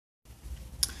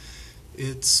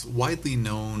It's widely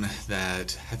known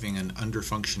that having an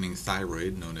underfunctioning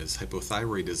thyroid, known as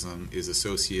hypothyroidism, is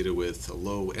associated with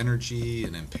low energy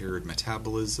and impaired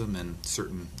metabolism and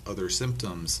certain other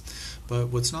symptoms. But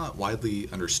what's not widely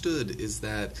understood is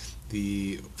that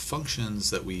the functions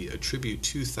that we attribute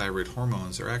to thyroid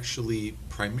hormones are actually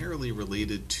primarily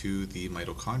related to the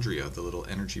mitochondria, the little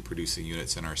energy producing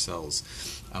units in our cells.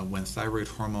 When thyroid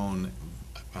hormone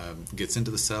gets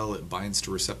into the cell, it binds to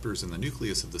receptors in the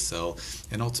nucleus of the cell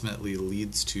and ultimately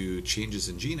leads to changes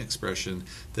in gene expression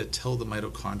that tell the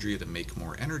mitochondria to make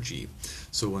more energy.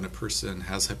 So when a person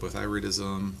has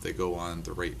hypothyroidism, they go on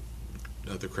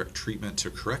the correct treatment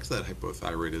to correct that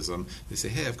hypothyroidism, they say,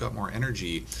 hey, I've got more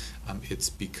energy. It's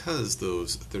because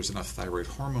there's enough thyroid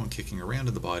hormone kicking around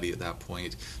in the body at that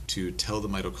point to tell the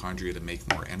mitochondria to make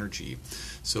more energy.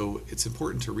 So it's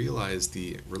important to realize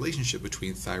the relationship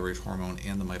between thyroid hormone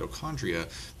and the mitochondria,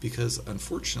 because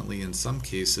unfortunately in some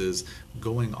cases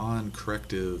going on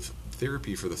corrective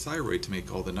therapy for the thyroid to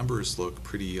make all the numbers look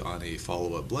pretty on a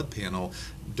follow-up blood panel,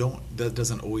 that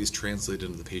doesn't always translate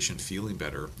into the patient feeling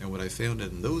better. And what I found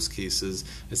in those cases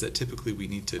is that typically we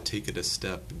need to take it a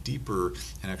step deeper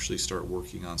and actually start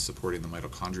working on supporting the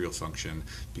mitochondrial function,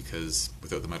 because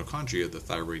without the mitochondria, the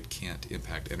thyroid can't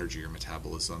impact energy or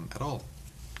metabolism at all.